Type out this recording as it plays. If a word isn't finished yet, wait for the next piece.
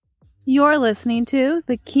You're listening to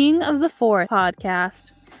the King of the Fourth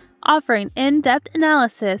podcast, offering in-depth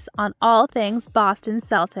analysis on all things Boston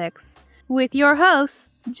Celtics, with your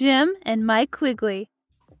hosts, Jim and Mike Quigley.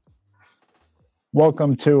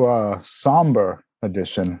 Welcome to a somber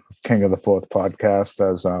edition of King of the Fourth podcast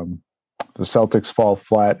as the Celtics fall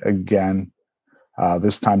flat again,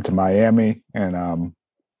 this time to Miami, and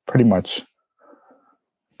pretty much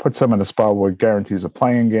puts them in a spot where it guarantees a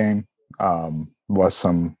playing game. Unless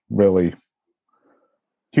some really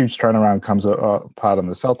huge turnaround comes out on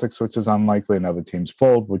the Celtics, which is unlikely, and other teams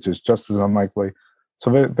fold, which is just as unlikely.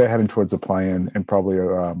 So they're heading towards a play-in and probably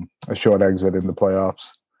a short exit in the playoffs.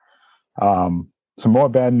 Some more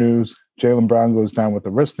bad news. Jaylen Brown goes down with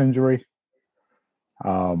a wrist injury.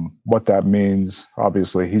 What that means,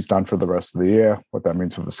 obviously, he's done for the rest of the year. What that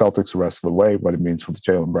means for the Celtics the rest of the way. What it means for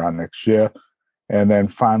Jaylen Brown next year. And then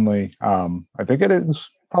finally, I think it is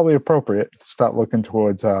probably appropriate to start looking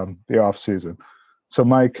towards the offseason. So,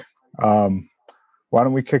 Mike, why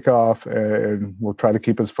don't we kick off and we'll try to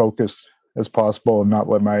keep as focused as possible and not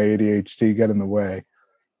let my ADHD get in the way.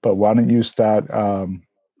 But why don't you start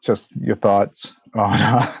just your thoughts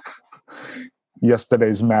on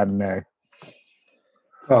yesterday's matinee?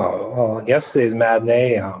 Oh, well, yesterday's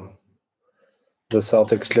matinee, the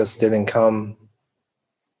Celtics just didn't come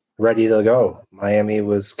ready to go. Miami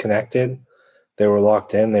was connected. They were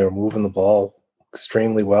locked in. They were moving the ball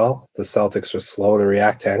extremely well. The Celtics were slow to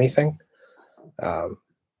react to anything.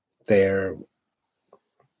 They're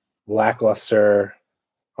lackluster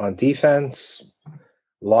on defense. A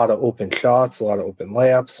lot of open shots, a lot of open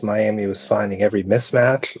layups. Miami was finding every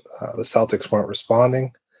mismatch. The Celtics weren't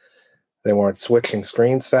responding. They weren't switching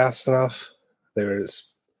screens fast enough. They were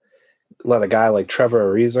just let a guy like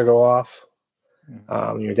Trevor Ariza go off.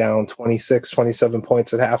 You're down 26, 27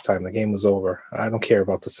 points at halftime. The game was over. I don't care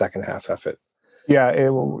about the second half effort. Yeah, it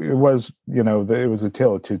was, it was a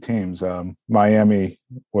tale of two teams. Miami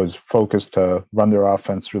was focused to run their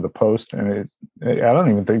offense through the post, and I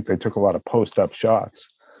don't even think they took a lot of post-up shots.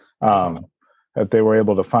 That they were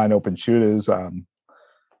able to find open shooters. I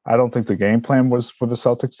don't think the game plan was for the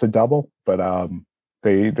Celtics to double, but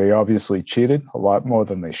they obviously cheated a lot more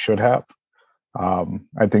than they should have.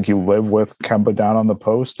 I think you live with Kemba down on the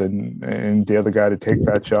post and dare the guy to take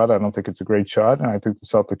that shot. I don't think it's a great shot, and I think the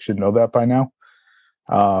Celtics should know that by now.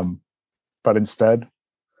 But instead,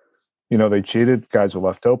 they cheated. Guys were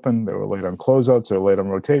left open. They were late on closeouts. They were late on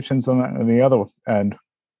rotations on the other end.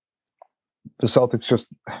 The Celtics just,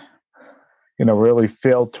 really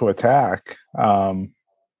failed to attack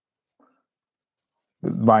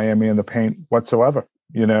Miami in the paint whatsoever,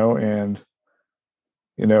 and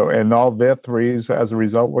all their threes, as a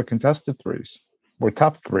result, were contested threes, were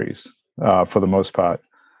tough threes for the most part.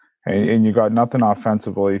 And you got nothing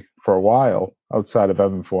offensively for a while outside of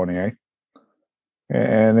Evan Fournier.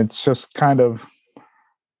 And it's just kind of,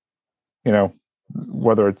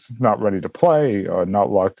 whether it's not ready to play or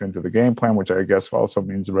not locked into the game plan, which I guess also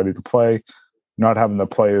means ready to play, not having the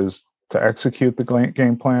players to execute the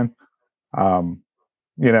game plan. When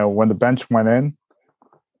the bench went in,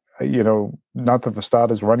 not that the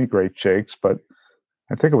starters were any great shakes, but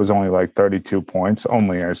I think it was only like 32 points,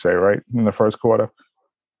 only, I say, right, in the first quarter.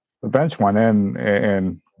 The bench went in,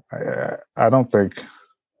 and I don't think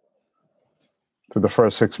for the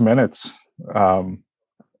first 6 minutes, there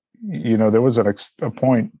was a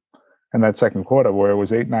point in that second quarter where it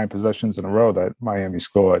was 8-9 possessions in a row that Miami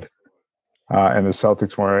scored, and the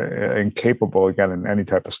Celtics were incapable of getting any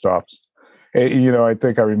type of stops. I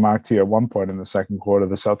think I remarked to you at one point in the second quarter,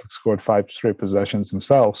 the Celtics scored 5 straight possessions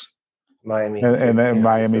themselves. Miami. And then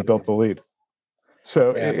Miami built the lead.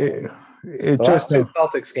 So yeah. it the just... last two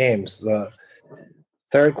Celtics games, the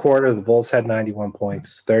third quarter, the Bulls had 91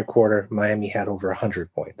 points. Third quarter, Miami had over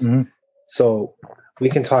 100 points. Mm-hmm. So we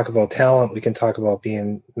can talk about talent. We can talk about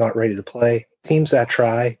being not ready to play. Teams that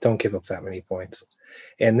try don't give up that many points.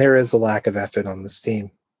 And there is a lack of effort on this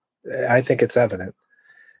team. I think it's evident.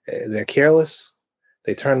 They're careless.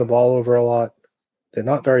 They turn the ball over a lot. They're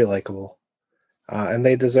not very likable. And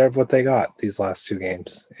they deserve what they got these last two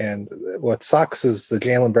games. And what sucks is the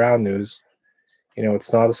Jaylen Brown news.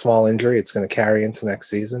 It's not a small injury. It's going to carry into next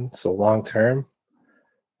season. So long term,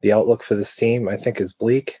 the outlook for this team, I think, is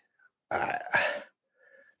bleak. I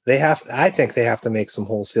think they have to make some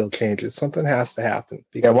wholesale changes. Something has to happen.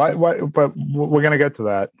 But we're going to get to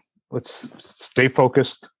that. Let's stay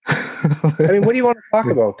focused. I mean, what do you want to talk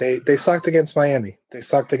about? They sucked against Miami. They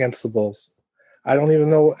sucked against the Bulls. I don't even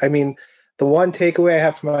know. I mean, the one takeaway I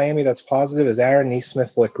have from Miami that's positive is Aaron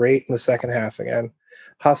Nesmith looked great in the second half again.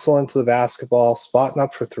 Hustle into the basketball, spotting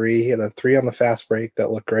up for three. He had a 3 on the fast break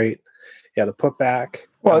that looked great. He had a putback.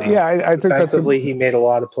 Well, yeah, I think defensively, he made a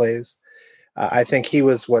lot of plays. I think he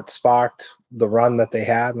was what sparked the run that they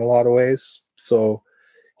had in a lot of ways. So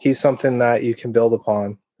he's something that you can build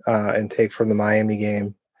upon and take from the Miami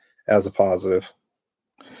game as a positive.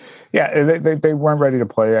 Yeah, they weren't ready to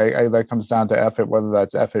play. That comes down to effort, whether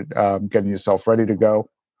that's effort getting yourself ready to go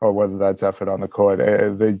or whether that's effort on the court.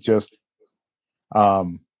 They just,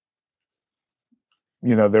 there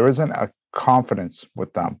isn't a confidence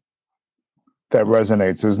with them that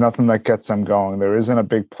resonates. There's nothing that gets them going. There isn't a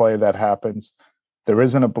big play that happens. There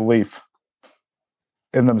isn't a belief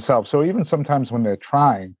in themselves. So even sometimes when they're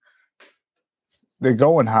trying, they're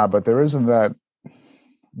going hard, but there isn't that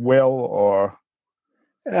will or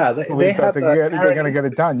they have they're going to get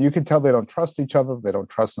it done. You can tell they don't trust each other. They don't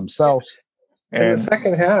trust themselves. In the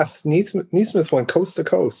second half, Neesmith went coast to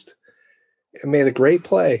coast and made a great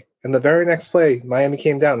play. And the very next play, Miami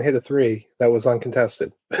came down and hit a three that was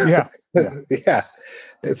uncontested. Yeah. Yeah.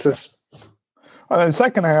 It's this. Well, in the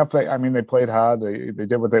second half, they played hard. They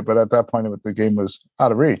did what but at that point, the game was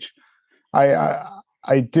out of reach.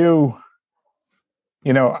 I do,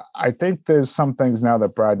 I think there's some things now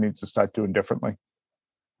that Brad needs to start doing differently.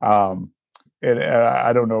 I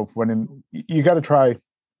don't know if you got to try.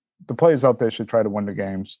 The players out there should try to win the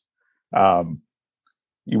games.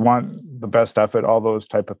 You want the best effort, all those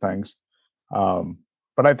type of things.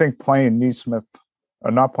 But I think playing Neesmith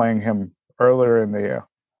or not playing him earlier in the year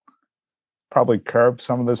probably curbed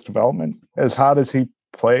some of this development. As hard as he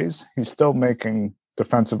plays, he's still making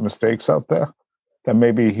defensive mistakes out there that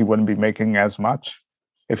maybe he wouldn't be making as much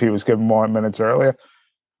if he was given more minutes earlier.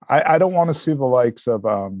 I don't want to see the likes of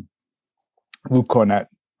Luke Cornett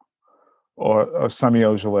or Semi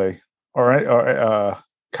Ojeleye or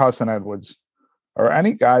Carson Edwards or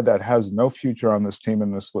any guy that has no future on this team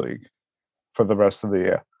in this league for the rest of the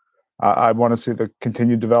year. I want to see the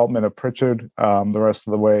continued development of Pritchard the rest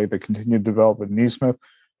of the way, the continued development of Neesmith.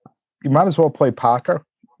 You might as well play Parker.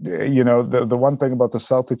 The one thing about the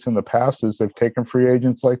Celtics in the past is they've taken free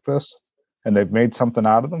agents like this and they've made something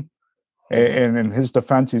out of them. And in his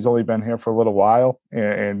defense, he's only been here for a little while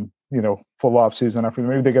and full off season after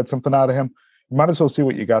maybe they get something out of him. You might as well see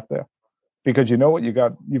what you got there because you know what you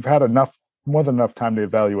got. You've had more than enough time to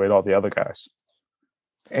evaluate all the other guys.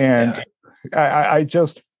 And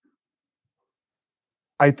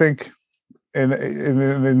I think, and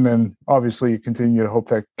then obviously you continue to hope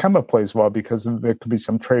that Kemba plays well because there could be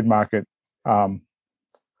some trade market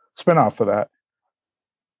spinoff for that.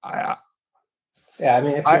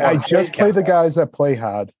 I just play the guys that play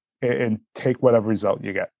hard and take whatever result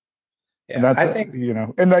you get. Yeah, and that's I think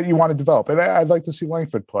and that you want to develop. And I'd like to see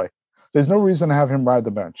Langford play. There's no reason to have him ride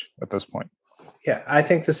the bench at this point. Yeah, I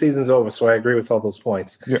think the season's over, so I agree with all those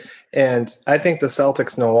points. Yeah. And I think the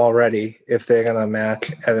Celtics know already if they're going to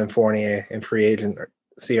match Evan Fournier in free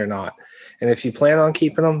agency or not. And if you plan on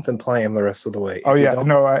keeping him, then play him the rest of the way.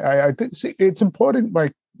 I think it's important.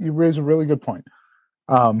 Like you raise a really good point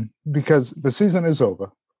because the season is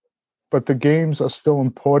over, but the games are still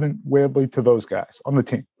important, weirdly, to those guys on the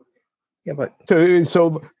team. Yeah, but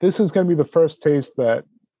so this is going to be the first taste that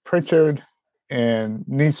Pritchard and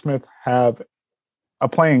Neesmith have a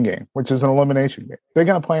playing game, which is an elimination game. They're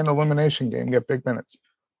going to play an elimination game, get big minutes.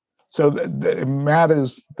 So it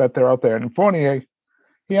matters that they're out there. And Fournier,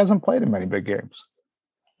 he hasn't played in many big games.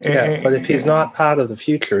 Yeah, but if he's not part of the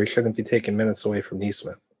future, he shouldn't be taking minutes away from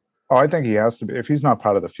Neesmith. Oh, I think he has to be. If he's not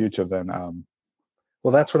part of the future, then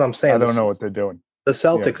well, that's what I'm saying. I don't know what they're doing. The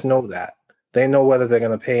Celtics know that. They know whether they're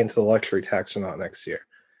going to pay into the luxury tax or not next year.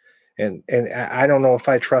 And I don't know if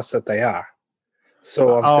I trust that they are.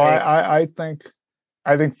 So I'm saying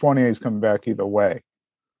I think Fournier is coming back either way,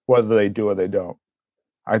 whether they do or they don't.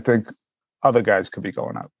 I think other guys could be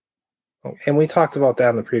going out. And we talked about that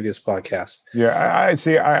in the previous podcast. Yeah, I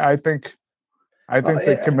see. I think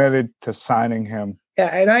they're committed to signing him. Yeah,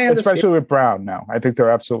 and I understand. Especially with Brown now. I think they're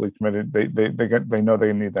absolutely committed. They know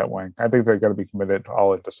they need that wing. I think they're going to be committed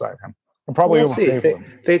all in to sign him. And probably we'll see.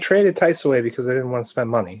 They traded Tice away because they didn't want to spend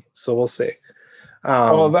money. So we'll see.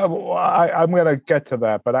 I'm going to get to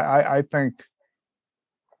that, but I think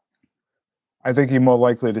you're more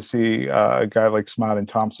likely to see a guy like Smart and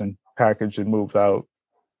Thompson packaged and moved out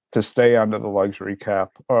to stay under the luxury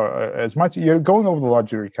cap, or as much you're going over the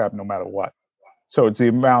luxury cap no matter what. So it's the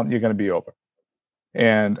amount you're going to be over,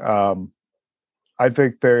 and I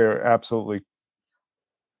think they're absolutely.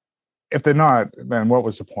 If they're not, then what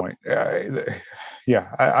was the point? I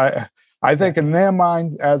think in their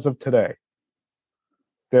mind, as of today,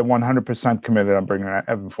 they're 100% committed on bringing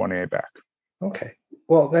Evan Fournier back. Okay.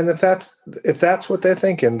 Well, then if that's what they're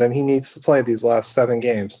thinking, then he needs to play these last 7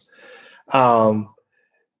 games.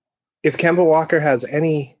 if Kemba Walker has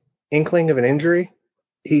any inkling of an injury,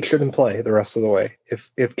 he shouldn't play the rest of the way.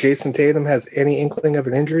 If Jason Tatum has any inkling of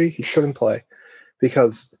an injury, he shouldn't play,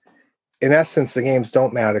 because in essence the games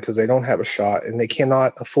don't matter because they don't have a shot and they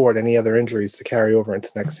cannot afford any other injuries to carry over into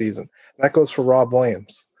next season. And that goes for Rob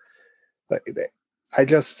Williams. But I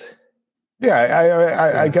just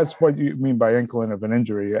I guess what you mean by inkling of an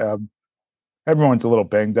injury. Everyone's a little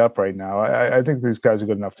banged up right now. I think these guys are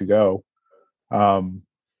good enough to go.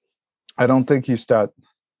 I don't think you start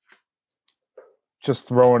just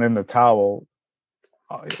throwing in the towel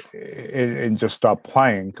and just stop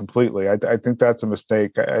playing completely. I think that's a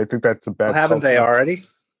mistake. I think that's a bad. Well, haven't they already?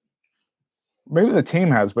 Maybe the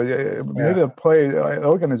team has, but maybe the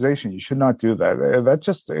organization. You should not do that. That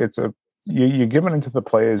just you're giving it to the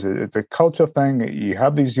players. It's a culture thing. You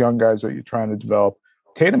have these young guys that you're trying to develop.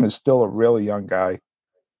 Tatum is still a really young guy.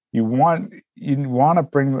 You want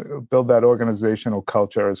to build that organizational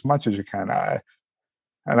culture as much as you can.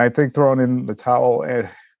 And I think throwing in the towel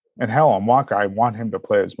and hell on Walker, I want him to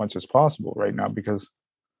play as much as possible right now, because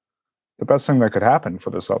the best thing that could happen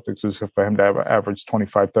for the Celtics is for him to average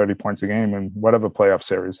 25, 30 points a game in whatever playoff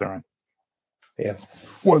series they're in. Yeah.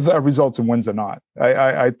 Whether that results in wins or not.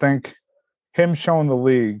 I think him showing the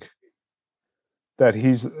league that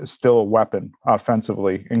he's still a weapon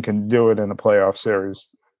offensively and can do it in a playoff series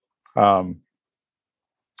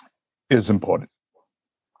is important.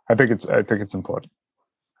 I think it's important.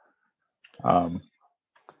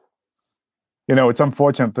 It's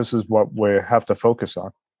unfortunate this is what we have to focus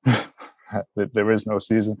on. There is no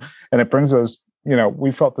season, and it brings us,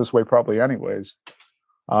 we felt this way probably anyways,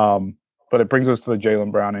 but it brings us to the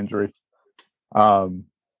Jaylen Brown injury.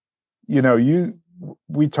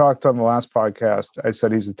 We talked on the last podcast. I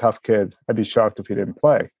said he's a tough kid. I'd be shocked if he didn't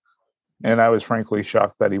play, and I was frankly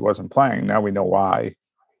shocked that he wasn't playing. Now we know why,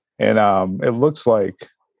 and it looks like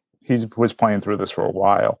he was playing through this for a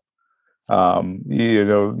while.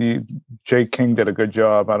 Jake King did a good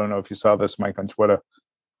job. I don't know if you saw this, Mike, on Twitter,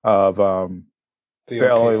 of the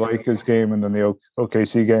LA Lakers game and then the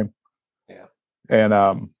OKC game. Yeah. And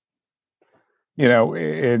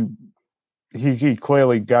and he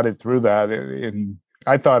clearly got it through that. And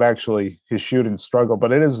I thought actually his shooting struggled,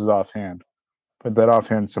 but it is his offhand. But that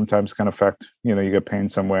offhand sometimes can affect, you get pain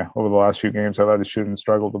somewhere. Over the last few games, I thought his shooting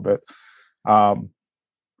struggled a bit.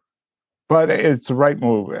 But it's the right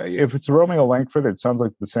move. If it's Romeo Langford, it sounds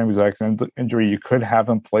like the same exact injury. You could have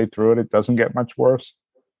him play through it. It doesn't get much worse,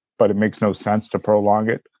 but it makes no sense to prolong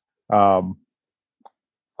it.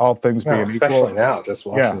 All things being especially equal. Now, just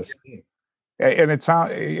watching this game. And it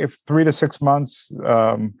sounds, if 3 to 6 months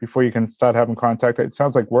before you can start having contact, it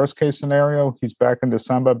sounds like worst case scenario, he's back in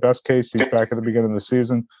December. Best case, he's back at the beginning of the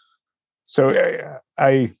season. So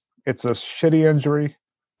it's a shitty injury,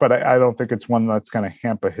 but I don't think it's one that's going to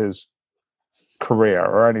hamper his career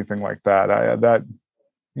or anything like that. At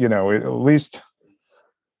least,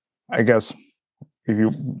 I guess, if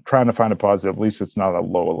you're trying to find a positive, at least it's not a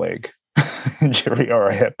lower leg injury or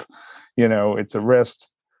a hip. It's a wrist.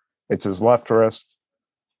 It's his left wrist.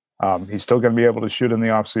 He's still going to be able to shoot in the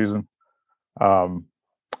off season.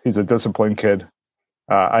 He's a disciplined kid.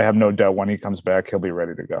 I have no doubt when he comes back, he'll be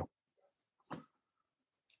ready to go.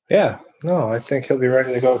 Yeah, no, I think he'll be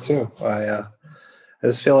ready to go too. I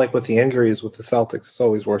just feel like with the injuries with the Celtics, it's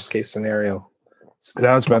always worst case scenario. It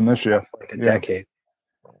has been this year. Like a decade.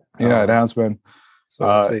 Yeah, it has been. So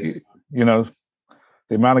we'll see.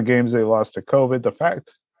 The amount of games they lost to COVID, the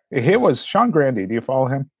fact. Here was Sean Grandy. Do you follow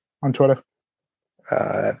him on Twitter?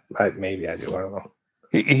 Maybe I do. I don't know.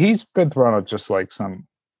 He's been throwing out just like some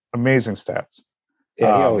amazing stats.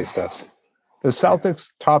 Yeah, he always does. The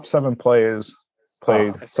Celtics' top 7 players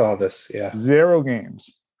played. I saw this. Yeah, 0 games.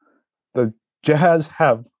 The Jazz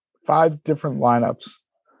have 5 different lineups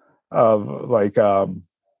of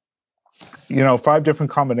 5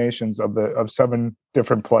 different combinations of 7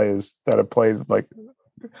 different players that have played. Like,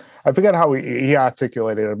 I forget how he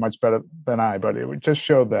articulated it much better than I, but it just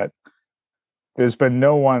showed that there's been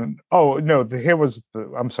no one. Oh no,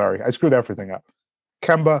 I'm sorry, I screwed everything up.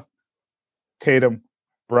 Kemba, Tatum,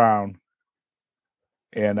 Brown,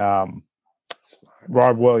 and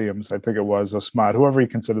Rob Williams, I think it was, or Smart, whoever he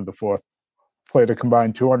considered the fourth, played a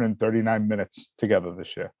combined 239 minutes together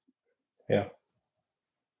this year. Yeah.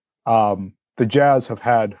 The Jazz have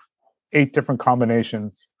had 8 different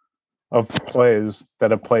combinations of players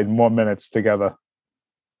that have played more minutes together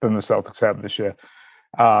than the Celtics have this year.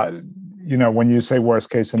 When you say worst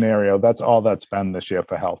case scenario, that's all that's been this year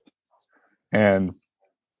for health. And,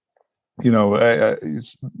 the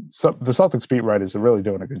Celtics beat writers are really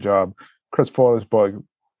doing a good job. Chris Forsberg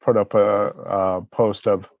put up a post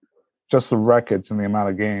of just the records and the amount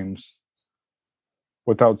of games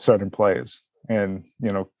without certain players. And,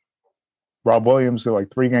 Rob Williams, they're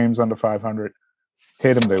like 3 games under 500.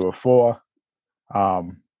 Tatum, they were 4.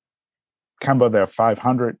 Kemba, they're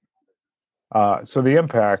 500. So the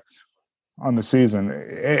impact on the season,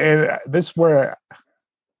 and this is where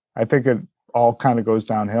I think it all kind of goes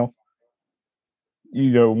downhill.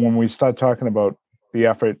 When we start talking about the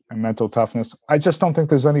effort and mental toughness, I just don't think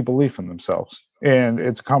there's any belief in themselves. And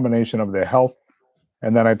it's a combination of their health.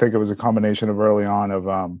 And then I think it was a combination of early on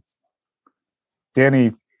of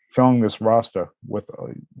Danny filling this roster with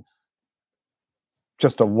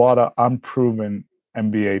just a lot of unproven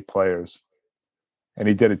NBA players. And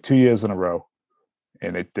he did it 2 years in a row,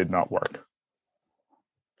 and it did not work.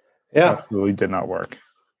 Yeah. Absolutely did not work.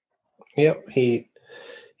 Yep. He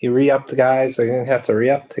re-upped the guys. They didn't have to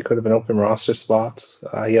re-up. They could have been open roster spots.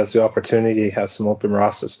 He has the opportunity to have some open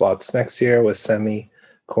roster spots next year with Semi,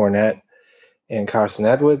 Cornette, and Carson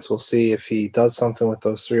Edwards. We'll see if he does something with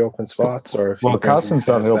those 3 open spots, or if Carson's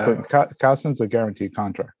on the open. Carson's a guaranteed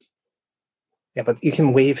contract. Yeah, but you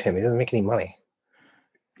can waive him. He doesn't make any money.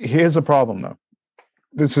 Here's a problem, though.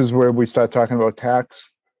 This is where we start talking about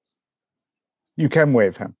tax. You can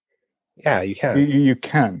waive him. Yeah, you can. You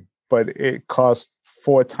can, but it costs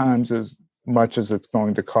 4 times as much as it's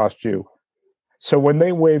going to cost you. So when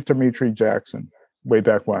they waived Demetri Jackson way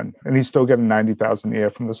back when, and he's still getting $90,000 a year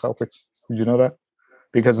from the Celtics. Did you know that?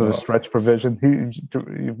 Because of the stretch provision,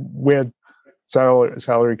 weird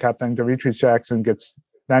salary cap thing. Demetri Jackson gets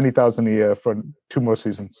 $90,000 a year for 2 more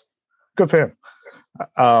seasons. Good for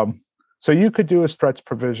him. So you could do a stretch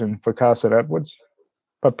provision for Carson Edwards,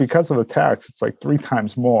 but because of the tax, it's like 3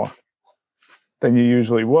 times more than you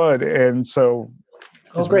usually would. And so,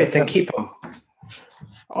 great, then keep him.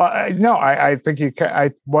 No, I think you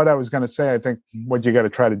can. What I was going to say, I think what you got to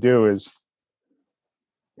try to do is,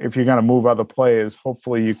 if you're going to move other players,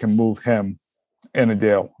 hopefully you can move him in a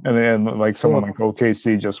deal, and then like someone like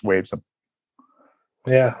OKC just waives him.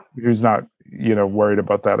 Yeah, who's not worried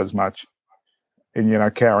about that as much, and you're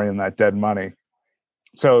not carrying that dead money.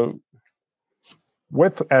 So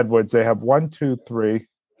with Edwards, they have 1, 2, 3,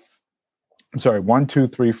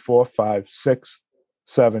 4, 5, 6,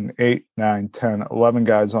 7, 8, 9, 10, 11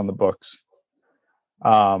 guys on the books.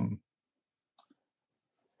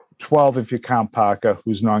 12 if you count Parker,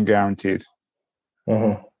 who's non-guaranteed.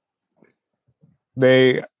 Mm-hmm.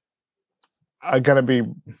 They are going to be,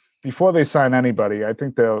 before they sign anybody, I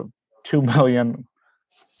think they're $2 million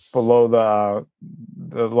below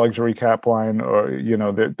the luxury cap line, or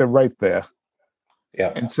they're right there.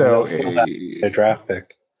 Yeah, and so a draft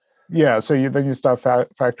pick. Yeah, so then you start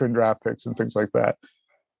factoring draft picks and things like that.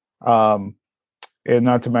 And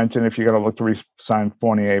not to mention, if you're going to look to re-sign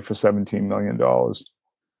Fournier for $17 million,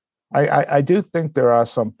 I do think there are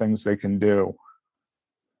some things they can do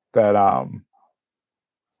that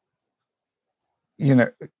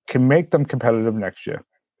can make them competitive next year.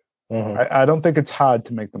 Mm-hmm. I don't think it's hard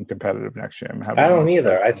to make them competitive next year. I don't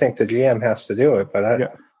either. I think the GM has to do it, but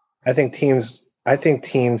I think teams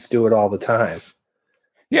do it all the time.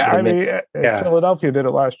 Yeah, Philadelphia did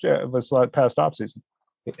it last year, this past offseason.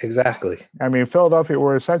 Exactly. I mean, Philadelphia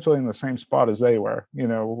were essentially in the same spot as they were.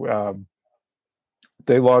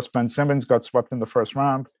 They lost Ben Simmons, got swept in the first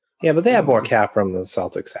round. Yeah, but they had more cap room than the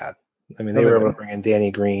Celtics had. I mean, they were able to bring in Danny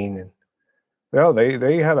Green, and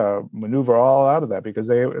they had a maneuver all out of that because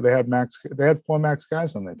they had 4 max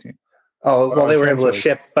guys on their team. Oh, well, they were able to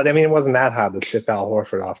ship, but I mean, it wasn't that hard to ship Al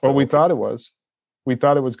Horford off. Well, we thought it was. We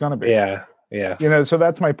thought it was going to be. Yeah. So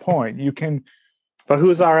that's my point. You can, but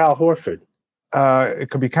who's our Al Horford? It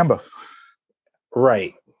could be Kemba.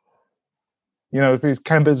 Right. Because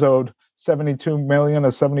Kemba's owed $72 million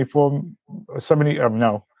or 74, 70.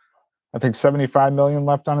 No, I think $75 million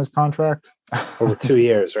left on his contract over 2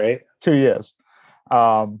 years, right? 2 years.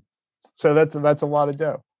 So that's a lot of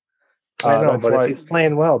dough. I know, but if he's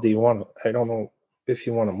playing well, do you want to? I don't know if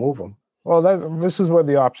you want to move him. Well, this is where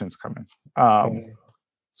the options come in.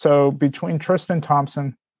 So between Tristan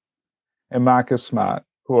Thompson and Marcus Smart,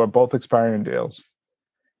 who are both expiring deals,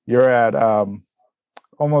 you're at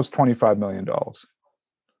almost $25 million. Oh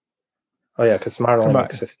yeah, because Smart only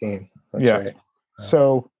makes 15. That's right. Yeah.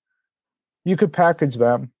 So you could package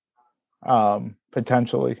them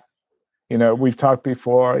potentially. We've talked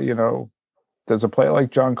before. Does a player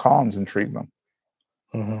like John Collins intrigue them?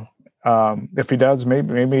 Mm-hmm. If he does,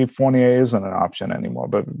 maybe Fournier isn't an option anymore.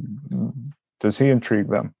 But does he intrigue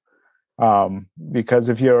them? Because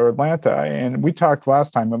if you're Atlanta, and we talked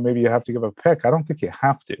last time, but maybe you have to give a pick. I don't think you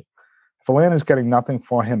have to. If Atlanta's getting nothing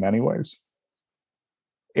for him anyways,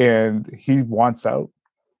 and he wants out,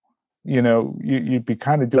 you'd be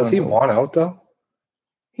kind of doing. Does he want out though?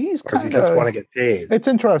 He's Or does he kind just want to of. get paid? It's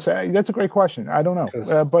interesting. That's a great question. I don't know,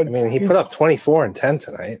 Because but he put up 24 and 10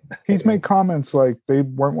 tonight. He's made comments like they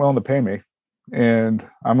weren't willing to pay me, and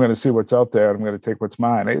I'm going to see what's out there. I'm going to take what's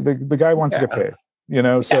mine. The guy wants to get paid,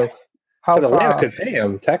 So how but Atlanta far could pay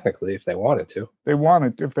him technically if they wanted to.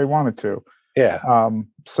 if they wanted to. Yeah.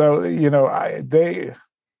 So they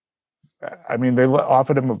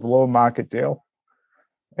offered him a below market deal,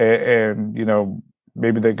 and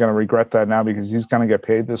maybe they're going to regret that now because he's going to get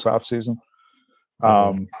paid this offseason.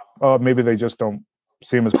 Or maybe they just don't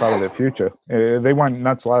see him as part of their future. They went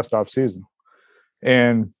nuts last offseason,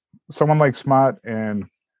 and someone like Smart and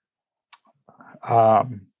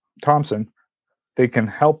Thompson, they can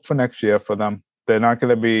help for next year for them. They're not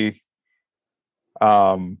going to be,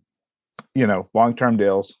 long-term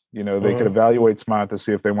deals. They could evaluate Smart to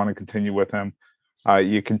see if they want to continue with him.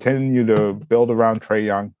 You continue to build around Trae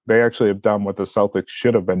Young. They actually have done what the Celtics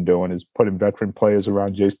should have been doing, is putting veteran players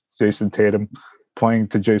around Jason Tatum, playing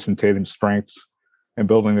to Jason Tatum's strengths and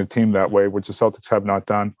building the team that way, which the Celtics have not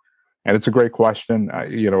done. And it's a great question.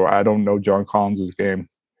 I don't know John Collins' game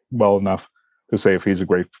well enough to say if he's a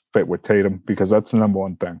great fit with Tatum, because that's the number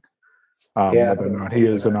one thing. Whether or not he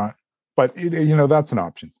is or not. But, that's an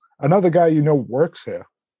option. Another guy works here.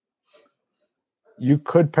 You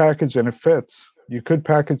could package, and it fits. You could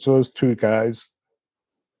package those two guys,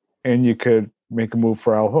 and you could make a move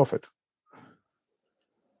for Al Horford.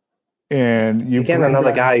 And you again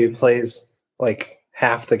another guy who plays like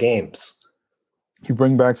half the games. You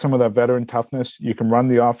bring back some of that veteran toughness. You can run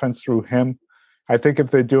the offense through him. I think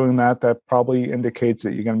if they're doing that, that probably indicates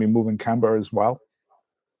that you're going to be moving Kemba as well.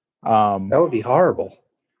 That would be horrible.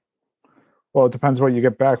 Well, it depends what you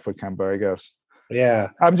get back for Kemba, I guess. Yeah.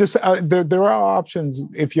 I'm just there are options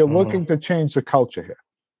if you're looking to change the culture here.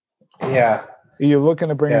 Yeah. You're looking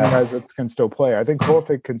to bring in guys that can still play. I think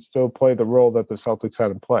Horford can still play the role that the Celtics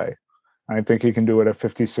had him play. I think he can do it at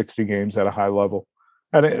 50, 60 games at a high level.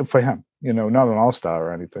 For him, not an all-star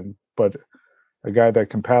or anything, but a guy that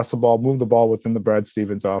can pass the ball, move the ball within the Brad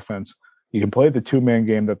Stevens offense. You can play the two-man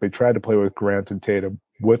game that they tried to play with Grant and Tatum,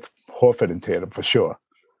 with Horford and Tatum for sure.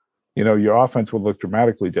 Your offense would look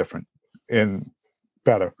dramatically different and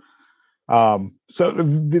better. So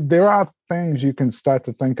there are things you can start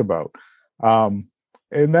to think about. And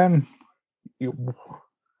then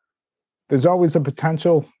there's always a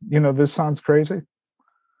potential, this sounds crazy.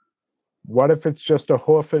 What if it's just a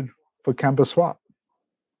Horford for Kemba swap?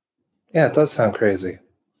 Yeah, it does sound crazy.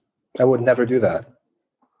 I would never do that.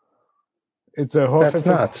 It's a Horford. That's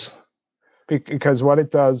nuts. Because what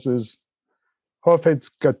it does is Horford's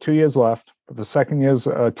got 2 years left, but the second year's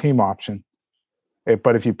a team option.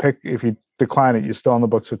 But if you decline it, you're still on the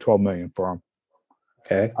books for $12 million for him.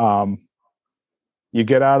 Okay. You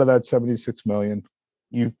get out of that $76 million.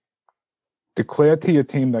 You declare to your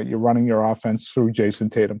team that you're running your offense through Jason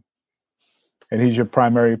Tatum, and he's your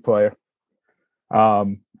primary player.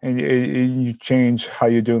 And you change how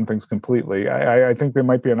you're doing things completely. I think there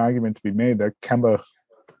might be an argument to be made that Kemba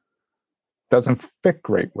doesn't fit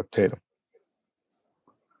great with Tatum.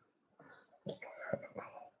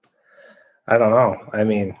 I don't know. I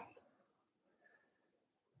mean,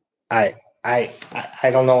 I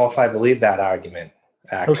don't know if I believe that argument,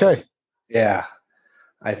 actually. Okay. Yeah.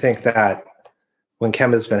 I think that when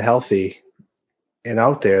Kemba's been healthy and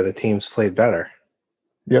out there, the team's played better.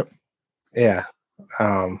 Yep. Yeah.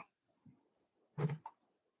 And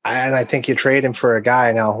I think you trade him for a guy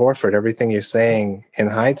in Al Horford. Everything you're saying in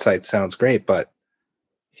hindsight sounds great, but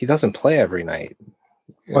he doesn't play every night.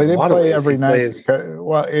 Well, he didn't play every night.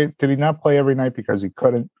 Did he not play every night because he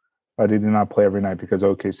couldn't? Or did he not play every night because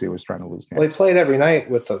OKC was trying to lose games? Well, he played every night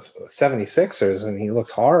with the 76ers, and he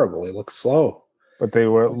looked horrible. He looked slow. But they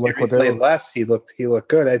were He played less. He looked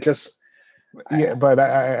good. I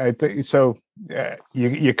think so.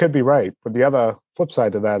 You could be right, but the other flip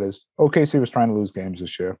side to that is OKC was trying to lose games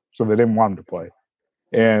this year, so they didn't want him to play,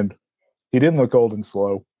 and he didn't look old and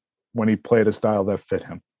slow when he played a style that fit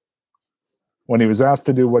him. When he was asked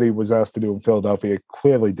to do what he was asked to do in Philadelphia, it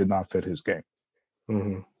clearly did not fit his game.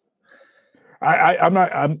 Mm-hmm.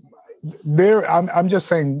 I'm just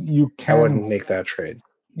saying you can. I wouldn't make that trade.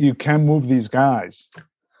 You can move these guys.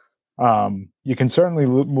 You can certainly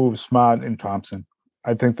move Smart and Thompson.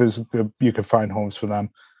 I think you can find homes for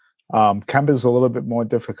them. Kemba's a little bit more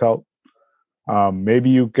difficult.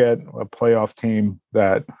 Maybe you get a playoff team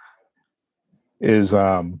that is,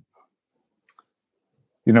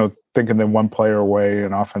 thinking they're one player away,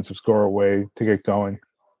 an offensive score away to get going.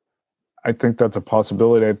 I think that's a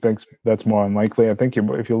possibility. I think that's more unlikely. I think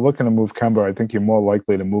if you're looking to move Kemba, I think you're more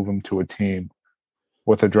likely to move him to a team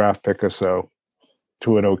with a draft pick or so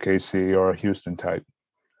to an OKC or a Houston type.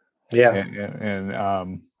 Yeah.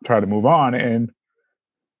 And try to move on. And,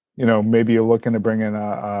 maybe you're looking to bring in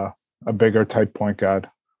a bigger type point guard,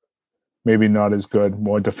 maybe not as good,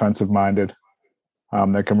 more defensive minded,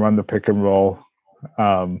 that can run the pick and roll.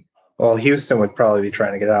 Well, Houston would probably be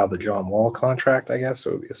trying to get out of the John Wall contract, I guess.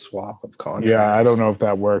 It would be a swap of contracts. Yeah, I don't know if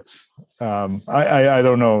that works. I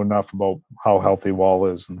don't know enough about how healthy Wall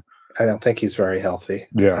is. And, I don't think he's very healthy.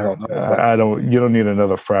 yeah, I don't know. You don't need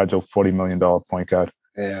another fragile $40 million point guard.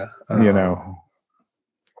 Yeah.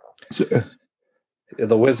 So,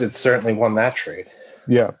 the Wizards certainly won that trade.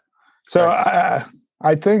 Yeah. So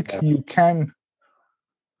I think you can,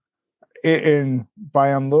 by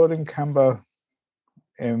unloading Kemba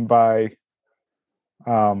and by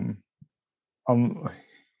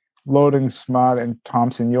loading Smart and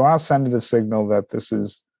Thompson, you are sending a signal that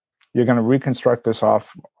you're going to reconstruct this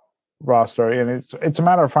off roster, and it's a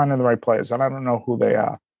matter of finding the right players, and I don't know who they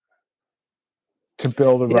are to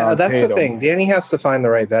build around. Yeah, that's Tatum. the thing. Danny has to find the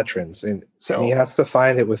right veterans, and he has to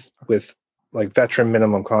find it with like veteran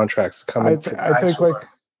minimum contracts coming. I think like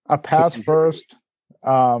a pass first,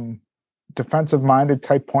 defensive minded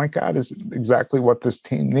type point guard is exactly what this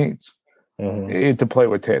team needs to play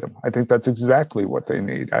with Tatum. I think that's exactly what they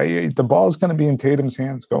need. The ball is going to be in Tatum's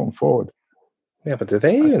hands going forward. Yeah, but do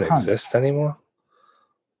they even exist anymore?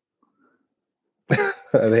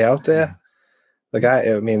 Are they out there? The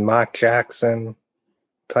guy, Mark Jackson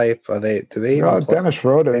type. Are they? Do they? Dennis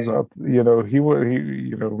Schroeder is up. He's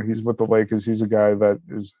with the Lakers. He's a guy that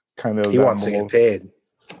is kind of. He wants to get paid.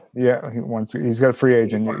 Yeah, he's got a free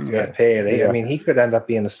agent. He wants to get paid. Yeah. He could end up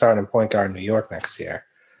being the starting point guard in New York next year.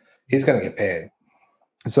 He's going to get paid.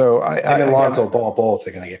 So and Lonzo Ball both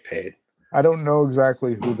are going to get paid. I don't know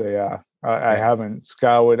exactly who they are. I haven't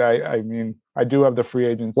scoured. I do have the free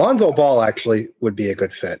agents. Lonzo Ball actually would be a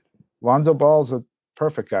good fit. Lonzo Ball's a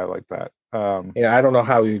perfect guy like that. I don't know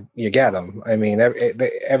how you get him.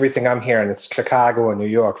 Everything I'm hearing, it's Chicago and New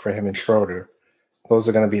York for him and Schroeder. Those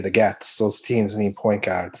are going to be the gets. Those teams need point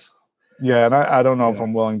guards. Yeah, and I don't know if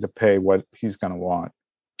I'm willing to pay what he's going to want.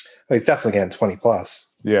 Well, he's definitely getting 20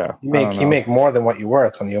 plus. Yeah. You make more than what you're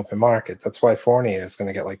worth on the open market. That's why Fournier is going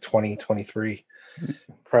to get like 20, 23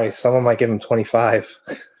 price. Someone might give him 25.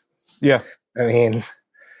 Yeah.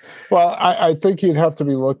 Well, I think you'd have to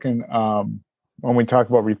be looking when we talk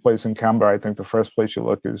about replacing Kemba. I think the first place you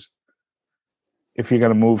look is if you're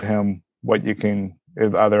going to move him, are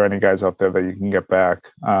there any guys out there that you can get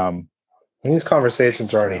back? These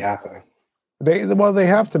conversations are already happening. They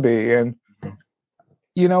have to be, and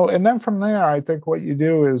and then from there, I think what you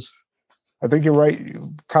do is, I think you're right.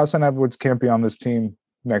 Carson Edwards can't be on this team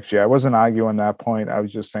next year. I wasn't arguing that point. I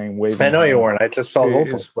was just saying, I know you weren't. I just felt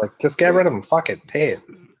hopeless. Like, just get rid of him. Fuck it. Pay it.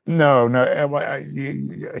 No.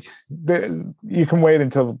 You can wait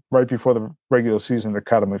until right before the regular season to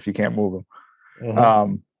cut him if you can't move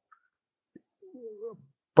him.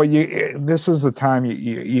 But this is the time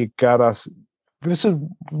you got us. This is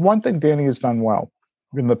one thing Danny has done well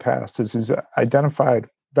in the past is he's identified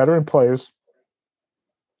veteran players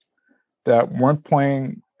that weren't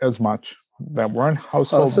playing as much, that weren't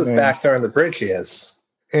household names. This is back during the bridge years.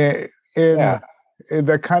 And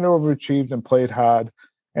that kind of overachieved and played hard.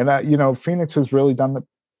 And Phoenix has really done a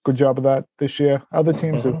good job of that this year. Other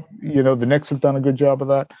teams have, the Knicks have done a good job of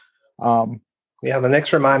that. The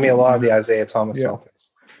Knicks remind me a lot of the Isaiah Thomas Celtics.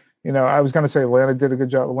 I was going to say Atlanta did a good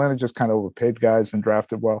job. Atlanta just kind of overpaid guys and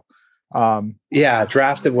drafted well.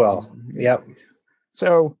 Drafted well. Yep.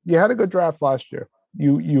 So you had a good draft last year.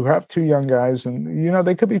 You have two young guys, and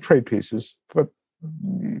they could be trade pieces, but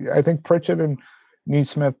I think Pritchard and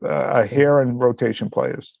Neesmith are here and rotation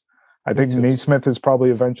players. I think Neesmith is probably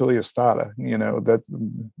eventually a starter. That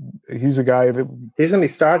he's a guy that he's going to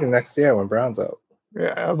be starting next year when Brown's out.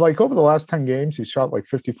 Yeah, like over the last 10 games, he's shot like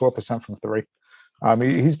 54% from three.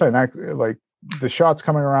 He's been like the shots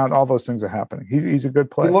coming around. All those things are happening. He's a good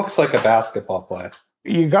player. He looks like a basketball player.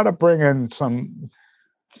 You got to bring in some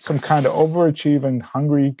kind of overachieving,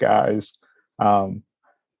 hungry guys.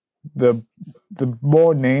 The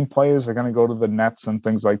more name players are going to go to the Nets and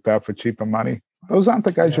things like that for cheaper money. Those aren't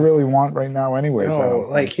the guys you really want right now, anyways.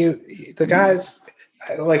 No, the guys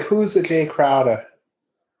like who's the Jay Crowder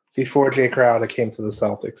before Jay Crowder came to the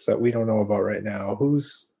Celtics that we don't know about right now?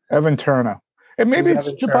 Who's Evan Turner? And maybe it's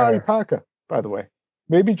Jabari Parker, by the way.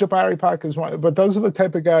 Maybe Jabari Parker is one, but those are the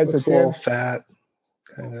type of guys that a little fat.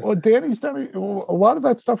 Kind of. Well, Danny's done a lot of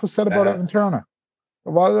that stuff was said about Evan Turner. A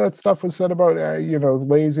lot of that stuff was said about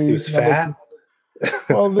lazy. He was fat.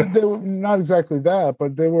 Well, they were not exactly that,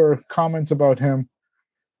 but there were comments about him,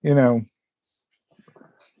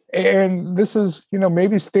 And this is,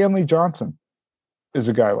 maybe Stanley Johnson is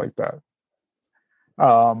a guy like that.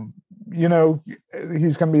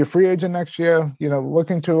 He's going to be a free agent next year,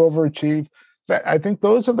 looking to overachieve. I think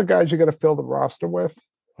those are the guys you got to fill the roster with,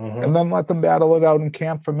 and then let them battle it out in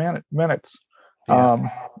camp for minutes. Yeah.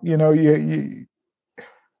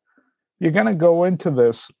 You're going to go into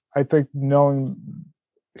this, I think, knowing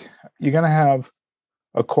you're going to have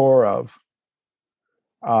a core of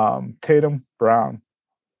Tatum, Brown,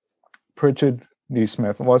 Pritchard,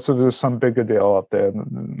 Neesmith, unless there's some bigger deal up there,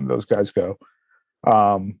 and those guys go.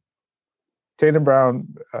 Tatum,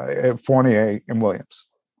 Brown, Fournier, and Williams.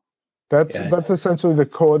 That's essentially the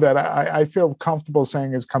core that I feel comfortable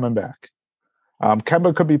saying is coming back.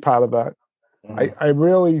 Kemba could be part of that.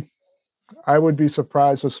 I would be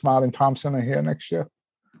surprised if Smart and Thompson are here next year.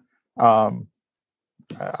 I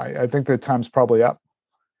think their time's probably up.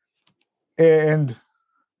 And,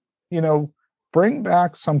 bring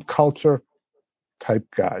back some culture type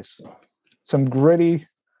guys, some gritty,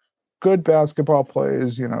 good basketball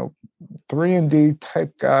players, 3-and-D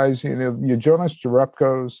type guys, your Jonas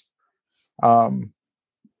Jerebkos,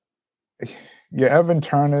 your Evan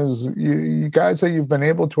Turners, you guys that you've been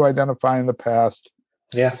able to identify in the past.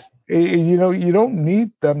 Yeah. You don't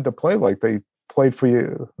need them to play like they played for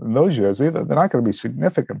you in those years either. They're not going to be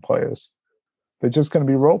significant players. They're just going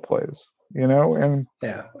to be role players, and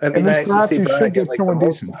yeah, it'd be nice to see Brad get someone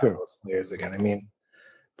decent too. Those players again. I mean,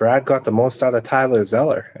 Brad got the most out of Tyler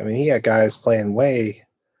Zeller. I mean, he had guys playing way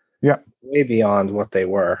beyond what they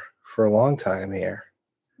were for a long time here.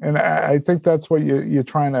 And I think that's what you're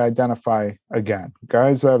trying to identify again.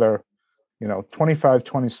 Guys that are, 25,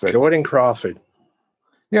 26. Jordan Crawford.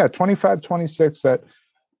 Yeah, 25, 26 that,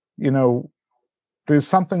 there's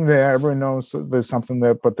something there. Everyone knows there's something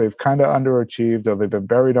there, but they've kind of underachieved or they've been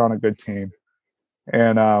buried on a good team.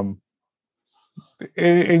 And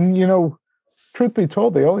truth be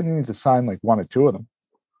told, they only need to sign like one or two of them.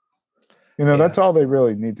 That's all they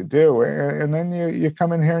really need to do. And then you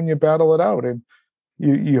come in here and you battle it out, and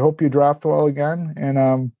you hope you draft well again,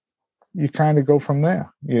 and you kind of go from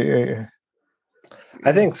there.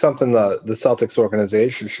 I think something the Celtics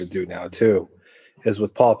organization should do now too is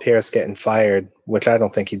with Paul Pierce getting fired, which I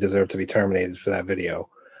don't think he deserved to be terminated for that video,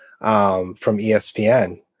 from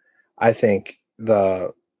ESPN. I think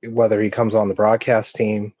whether he comes on the broadcast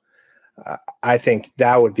team, I think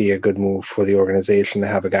that would be a good move for the organization to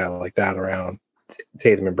have a guy like that around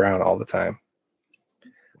Tatum and Brown all the time.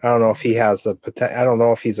 I don't know if he has the potential. I don't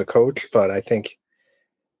know if he's a coach, but I think,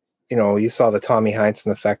 you saw the Tommy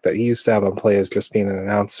Heinsohn effect that he used to have on players just being an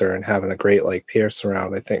announcer and having a great like Pierce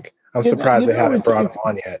around. I think I'm surprised they haven't brought him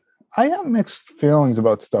on yet. I have mixed feelings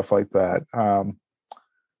about stuff like that.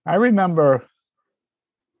 I remember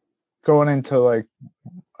going into like,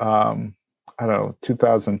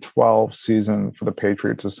 2012 season for the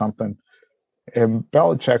Patriots or something, and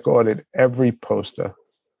Belichick ordered every poster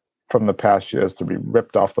from the past years to be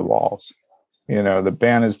ripped off the walls. The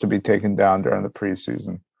banners to be taken down during the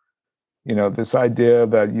preseason. This idea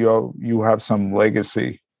that you have some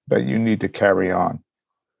legacy that you need to carry on.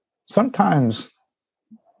 Sometimes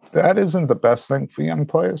that isn't the best thing for young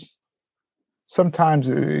players. Sometimes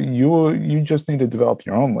you just need to develop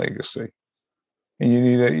your own legacy. And you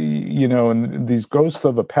need and these ghosts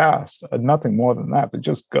of the past are nothing more than that. They're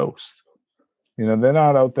just ghosts. They're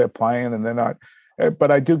not out there playing, and they're not.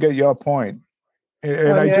 But I do get your point.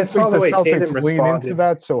 And I just think the Celtics lean into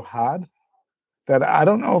that so hard that I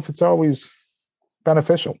don't know if it's always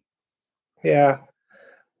beneficial. Yeah.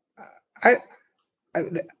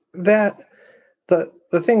 The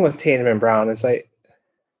thing with Tatum and Brown is I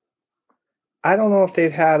don't know if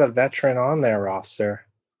they've had a veteran on their roster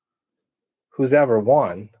who's ever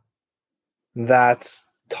won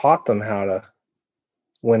that's taught them how to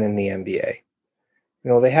win in the NBA.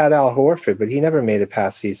 They had Al Horford, but he never made it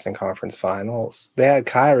past Eastern Conference Finals. They had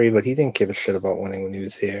Kyrie, but he didn't give a shit about winning when he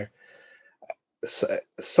was here.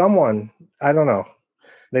 Someone, I don't know.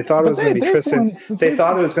 They thought it was going to be Tristan. They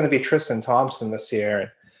thought it was going to be Tristan Thompson this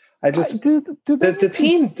year. The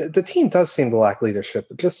team does seem to lack leadership.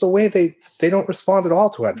 Just the way they don't respond at all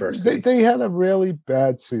to adversity. They had a really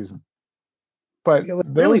bad season, but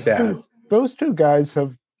really bad. Those two guys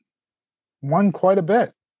have won quite a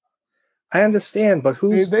bit. I understand, but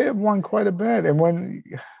they have won quite a bit, and when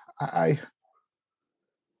I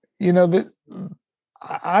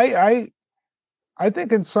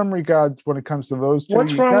think in some regards when it comes to those two,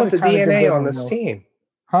 what's wrong with the DNA on this team?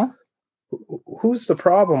 Huh? Who's the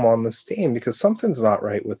problem on this team? Because something's not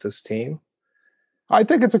right with this team. I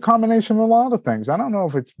think it's a combination of a lot of things. I don't know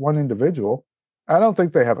if it's one individual. I don't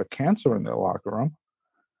think they have a cancer in their locker room.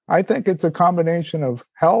 I think it's a combination of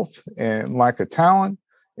health and lack of talent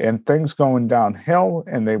and things going downhill,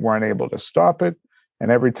 and they weren't able to stop it.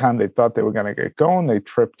 And every time they thought they were going to get going, they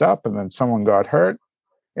tripped up, and then someone got hurt.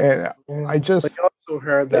 And I just, but you also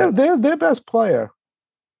heard that their best player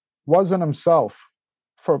wasn't himself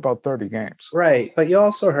for about 30 games. right. But you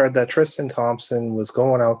also heard that Tristan Thompson was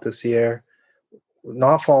going out this year,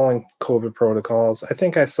 not following COVID protocols. I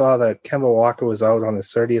think I saw that Kemba Walker was out on his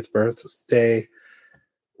 30th birthday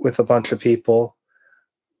with a bunch of people.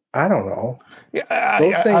 I don't know. Yeah,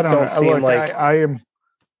 Those things don't seem look, like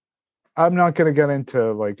I'm not going to get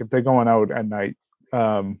into like if they're going out at night.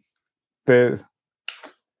 The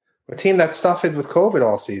a team that suffered with COVID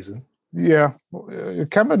all season. Yeah,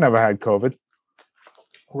 Kemba never had COVID.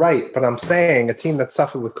 Right, but I'm saying a team that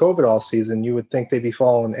suffered with COVID all season, you would think they'd be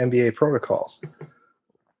following NBA protocols.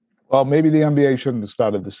 Well, maybe the NBA shouldn't have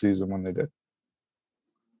started the season when they did.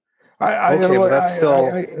 But that's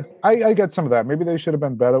still. I get some of that. Maybe they should have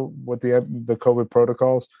been better with the COVID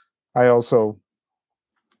protocols. I also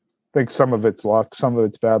think some of it's luck, some of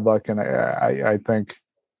it's bad luck, and I think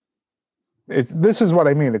this is what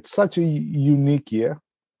I mean. It's such a unique year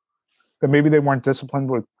that maybe they weren't disciplined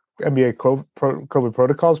with NBA COVID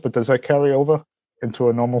protocols, but does that carry over into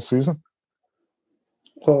a normal season?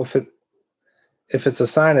 Well, if it's a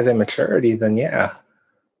sign of immaturity, then yeah.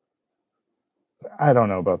 I don't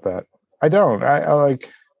know about that. I don't.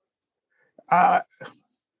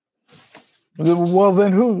 Well,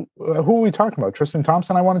 then who are we talking about? Tristan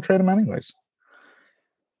Thompson? I want to trade him anyways.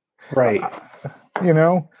 Right.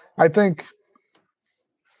 I think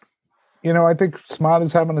Smart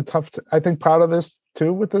is having a tough. I think part of this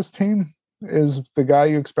too with this team is the guy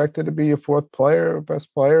you expected to be your fourth player,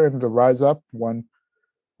 best player, and to rise up when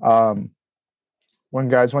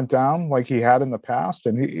guys went down like he had in the past.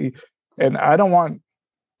 And I don't want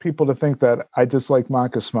people to think that I dislike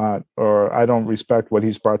Marcus Smart or I don't respect what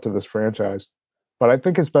he's brought to this franchise, but I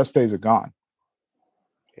think his best days are gone.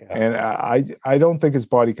 Yeah. And I don't think his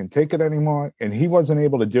body can take it anymore. And he wasn't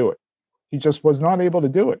able to do it. He just was not able to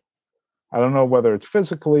do it. I don't know whether it's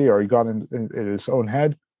physically or he got in his own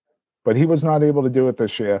head, but he was not able to do it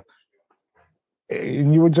this year.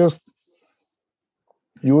 And you were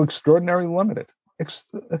extraordinarily limited.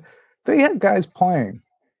 They had guys playing.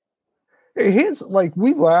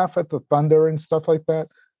 We laugh at the Thunder and stuff like that.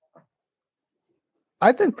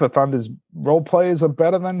 I think the Thunder's role players are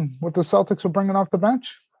better than what the Celtics were bringing off the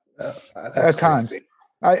bench at times.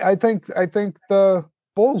 I think the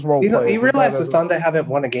Bulls role players. You realize the Thunder haven't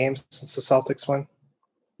won a game since the Celtics won?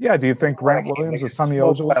 Yeah. Do you think Grant Williams or Semi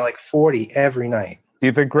Ojeleye by like 40 every night? Do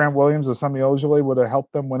you think Grant Williams or Semi Ojeleye would have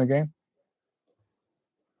helped them win a game?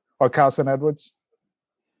 Or Carson Edwards?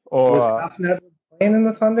 Or was Carson Edwards playing in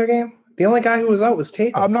the Thunder game? The only guy who was out was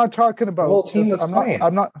Tatum. I'm not talking about the whole team was playing.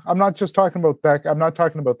 I'm not just talking about that. I'm not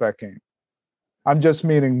talking about that game. I'm just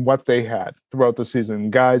meaning what they had throughout the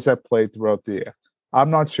season, guys that played throughout the year. I'm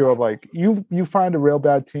not sure. Like you find a real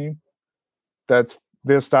bad team that's